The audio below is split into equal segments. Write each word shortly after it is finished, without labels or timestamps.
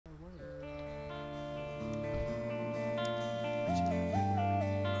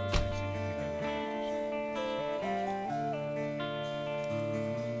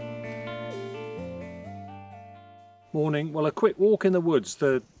Morning. Well, a quick walk in the woods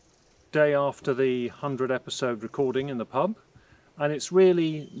the day after the 100 episode recording in the pub, and it's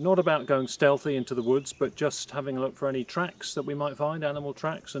really not about going stealthy into the woods, but just having a look for any tracks that we might find, animal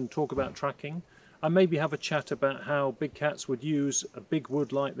tracks, and talk about tracking, and maybe have a chat about how big cats would use a big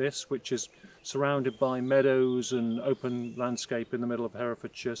wood like this, which is surrounded by meadows and open landscape in the middle of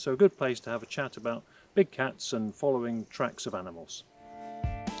Herefordshire. So a good place to have a chat about big cats and following tracks of animals.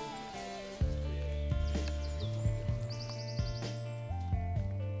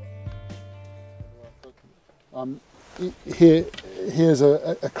 Here's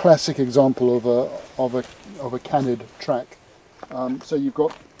a classic example of a canid track. So you've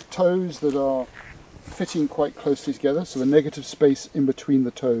got toes that are fitting quite closely together, so the negative space in between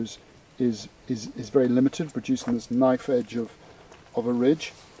the toes is very limited, producing this knife edge of a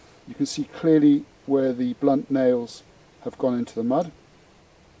ridge. You can see clearly where the blunt nails have gone into the mud.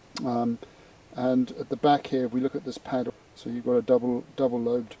 And at the back here, if we look at this pad, so you've got a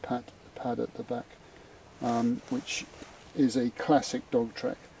double-lobed pad at the back. Which is a classic dog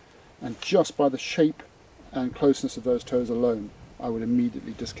track, and just by the shape and closeness of those toes alone, I would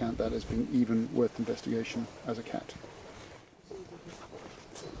immediately discount that as being even worth investigation as a cat.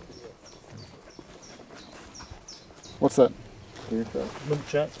 What's that?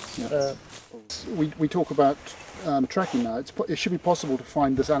 Yeah. We talk about tracking now. It should be possible to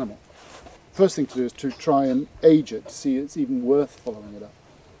find this animal. First thing to do is to try and age it, to see it's even worth following it up.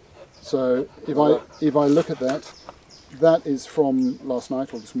 So if I look at that, that is from last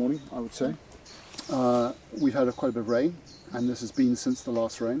night or this morning, I would say. We've had quite a bit of rain, and this has been since the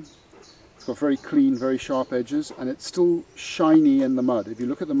last rain. It's got very clean, very sharp edges, and it's still shiny in the mud. If you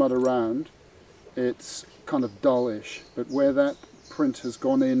look at the mud around, it's kind of dullish, but where that print has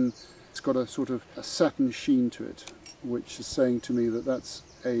gone in, it's got a sort of a satin sheen to it, which is saying to me that that's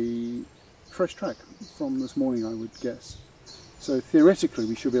a fresh track from this morning, I would guess. So theoretically,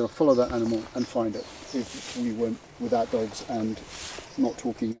 we should be able to follow that animal and find it if we weren't without dogs and not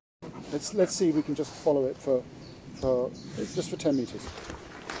talking. Let's see if we can just follow it for 10 meters.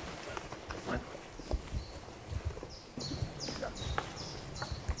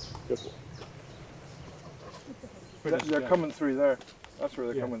 They're coming through there. That's where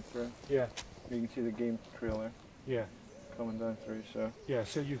they're coming through. Yeah. You can see the game trail there. Yeah. Coming down through, so. Yeah,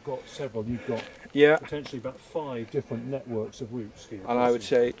 so you've got several. You've got potentially about 5 different networks of routes here. And I would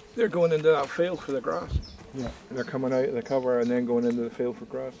say they're going into that field for the grass. Yeah. They're coming out of the cover and then going into the field for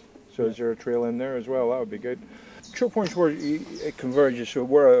grass. So is there a trail in there as well? That would be good. Choke points where it converges, so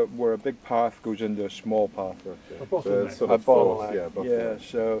where a big path goes into a small path. A bottleneck. Sort of bottleneck.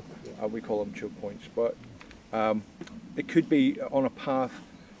 So we call them choke points. But it could be on a path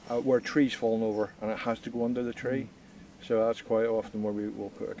where a tree's fallen over and it has to go under the tree. So that's quite often where we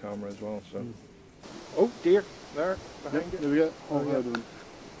will put a camera as well. So, oh deer, there behind it. There we go.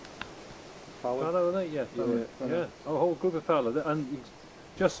 Fallow, yeah. Yeah. A whole group of fallow, and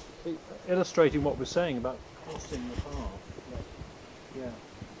just illustrating what we're saying about crossing the path. Yeah.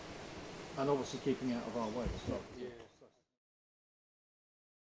 And obviously keeping out of our way as well. Yeah.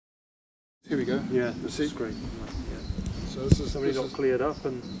 Here we go. Yeah, this is great. So this is Somebody got cleared up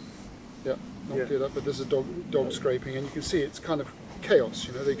and. Yeah, not cleared up, but this is dog scraping, and you can see it's kind of chaos.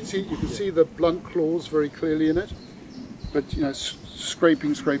 You know, you can see the blunt claws very clearly in it, but you know,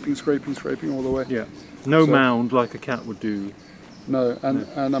 scraping all the way. Yeah, no mound like a cat would do. No,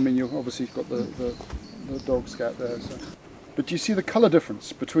 and I mean you've obviously got the dog scat there. So. But do you see the colour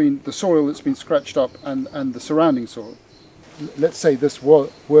difference between the soil that's been scratched up and the surrounding soil? Let's say this were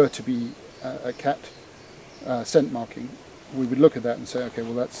to be a cat scent marking. We would look at that and say, okay,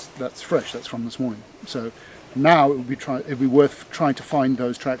 well that's fresh, that's from this morning. So now it would be worth trying to find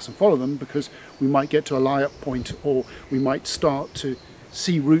those tracks and follow them, because we might get to a lie-up point, or we might start to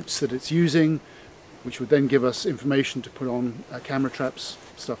see routes that it's using, which would then give us information to put on camera traps,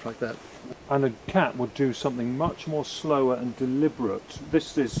 stuff like that. And a cat would do something much more slower and deliberate.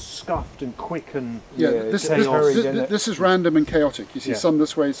 This is scuffed and quick and this is random and chaotic. You see some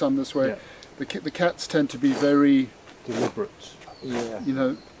this way, some this way. Yeah. The cats tend to be very deliberate. Yeah. You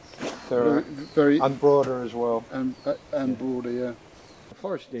know, they're very and broader as well. And broader, yeah. The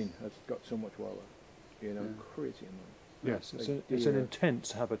forest dean has got so much wildlife. You know, crazy amount. Yes, it's an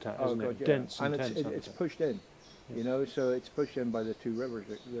intense habitat, isn't it? Yeah. Dense, and intense habitat. It's pushed in. You know, so it's pushed in by the 2 rivers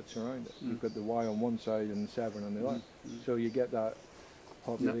that surround it. You've got the Wye on one side and the Severn on the other. So you get that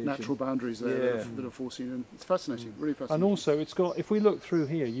population. Natural boundaries there that are forcing in. It's fascinating, really fascinating. And also, it's got. If we look through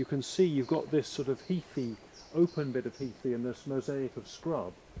here, you can see you've got this sort of heathy open bit of heathy and this mosaic of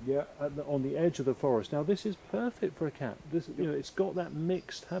scrub Yeah. on the edge of the forest. Now this is perfect for a cat. This, you know, it's got that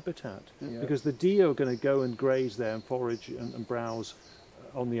mixed habitat because the deer are going to go and graze there and forage and browse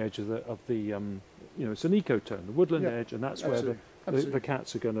on the edge of the you know, it's an ecotone, the woodland edge, and that's where the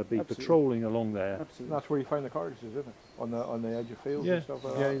cats are going to be patrolling along there. Absolutely. That's where you find the carcasses, isn't it? On the edge of fields and stuff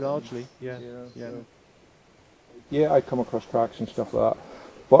like that. Yeah, largely. Yeah, I come across tracks and stuff like that,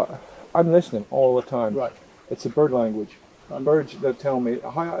 but I'm listening all the time. Right. It's a bird language. Birds that tell me,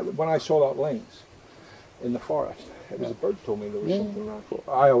 when I saw that lynx in the forest, it was the birds told me there was something around.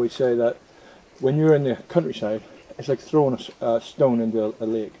 I always say that when you're in the countryside, it's like throwing a stone into a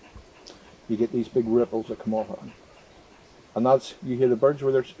lake. You get these big ripples that come off it. And that's, you hear the birds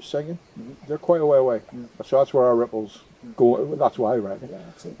where they're singing, they're quite a way away. So that's where our ripples go, that's why I reckon.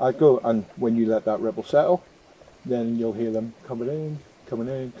 I go, and when you let that ripple settle, then you'll hear them coming in,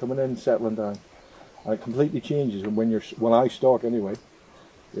 settling down. And it completely changes when I stalk anyway,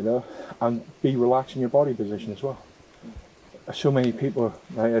 you know, and be relaxed in your body position as well. So many people,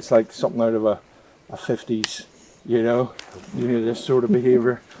 it's like something out of a 50s, you know, this sort of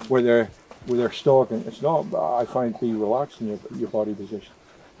behaviour where they're stalking. It's not, I find be relaxed in your body position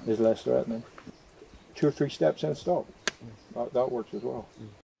is less threatening. 2 or 3 steps in, stop. That works as well.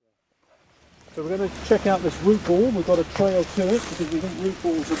 So we're going to check out this root ball. We've got a trail to it because we think root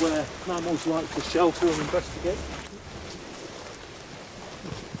balls are where mammals like to shelter and investigate.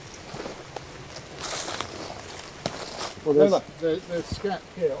 Well, there's scat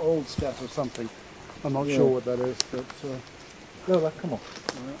here, old scat or something. I'm not sure what that is, but... No, come on.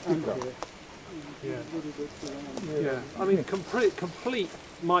 Yeah. I mean, complete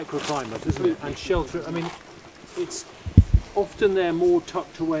microclimate, isn't it? And shelter. I mean, it's often they're more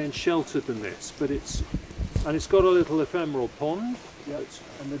tucked away and sheltered than this, but it's got a little ephemeral pond.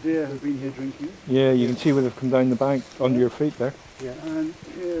 And the deer have been here drinking. Yeah, you can see where they've come down the bank under your feet there. Yeah. And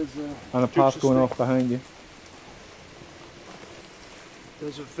here's a path going off behind you.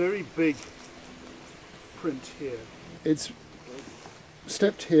 There's a very big print here. It's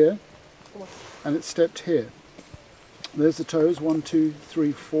stepped here, and it's stepped here. There's the toes, 1, 2,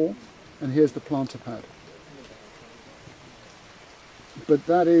 3, 4, and here's the plantar pad. But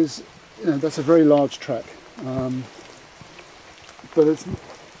that is, that's a very large track, but it's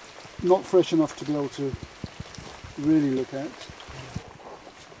not fresh enough to be able to really look at.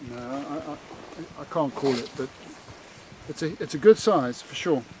 No, I can't call it, but it's a good size for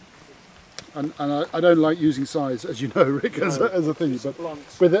sure. And I don't like using size, as you know, Rick, as a thing.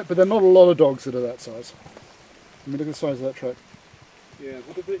 But there are not a lot of dogs that are that size. I mean, look at the size of that track. Yeah,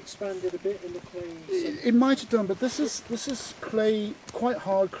 would have it expanded a bit in the clay? It might have done, but this is clay, quite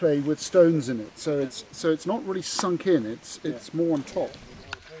hard clay with stones in it. So it's not really sunk in. It's more on top.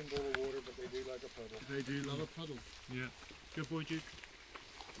 They do love a puddle. Yeah. Good boy, Duke.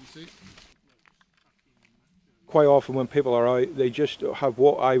 You see. Quite often when people are out, they just have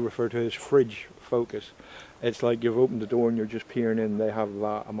what I refer to as fridge focus. It's like you've opened the door and you're just peering in, they have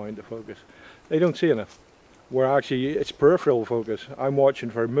that amount of focus. They don't see enough. Where actually it's peripheral focus. I'm watching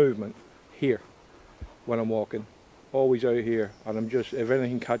for movement here when I'm walking, always out here, and I'm just, if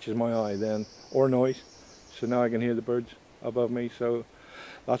anything catches my eye then, or noise, so now I can hear the birds above me, so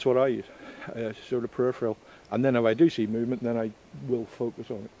that's what I use, sort of peripheral. And then if I do see movement, then I will focus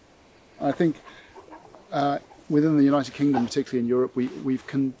on it. I think within the United Kingdom, particularly in Europe, we've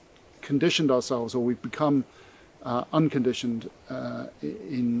conditioned ourselves, or we've become unconditioned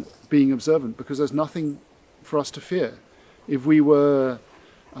in being observant, because there's nothing for us to fear. If we were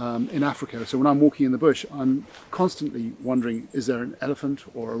in Africa, so when I'm walking in the bush, I'm constantly wondering, is there an elephant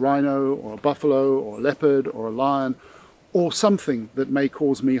or a rhino or a buffalo or a leopard or a lion or something that may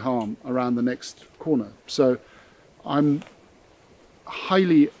cause me harm around the next corner? So I'm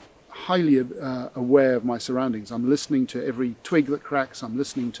highly aware of my surroundings. I'm listening to every twig that cracks, I'm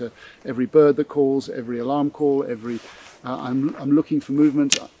listening to every bird that calls, every alarm call, I'm looking for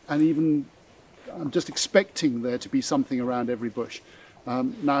movement, and even I'm just expecting there to be something around every bush.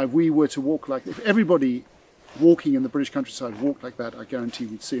 Now, if we were to walk if everybody walking in the British countryside walked like that, I guarantee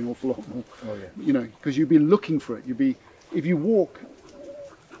we'd see an awful lot more. Oh, yeah. You know, because you'd be looking for it. If you walk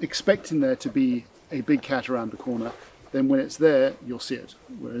expecting there to be a big cat around the corner, then when it's there, you'll see it.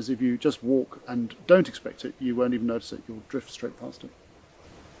 Whereas if you just walk and don't expect it, you won't even notice it. You'll drift straight past it.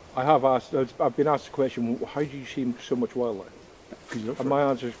 I've been asked the question, how do you see so much wildlife? And my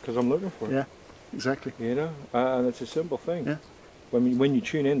answer is because I'm looking for it. Yeah, exactly. You know, and it's a simple thing. Yeah. When you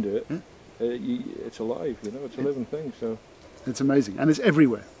tune into it, it's alive. You know, it's a living thing. So it's amazing, and it's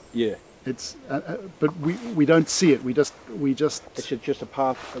everywhere. Yeah. It's but we don't see it. We just. It's just a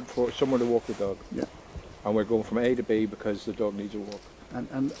path for somewhere to walk the dog. Yeah. and we're going from A to B because the dog needs a walk.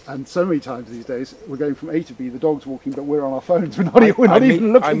 And so many times these days we're going from A to B, the dog's walking, but we're on our phones. We're not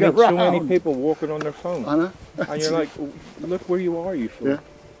even looking I meet around. so many people walking on their phone. I know. And you're like, look where you are, you fool. Yeah.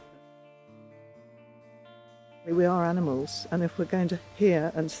 We are animals, and if we're going to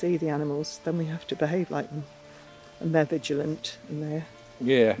hear and see the animals, then we have to behave like them. And they're vigilant, and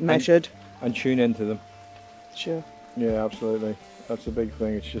they're measured. And tune into them. Sure. Yeah, absolutely. That's the big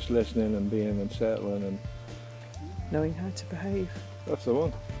thing. It's just listening and being and settling and knowing how to behave. that's the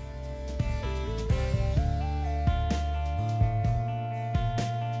one.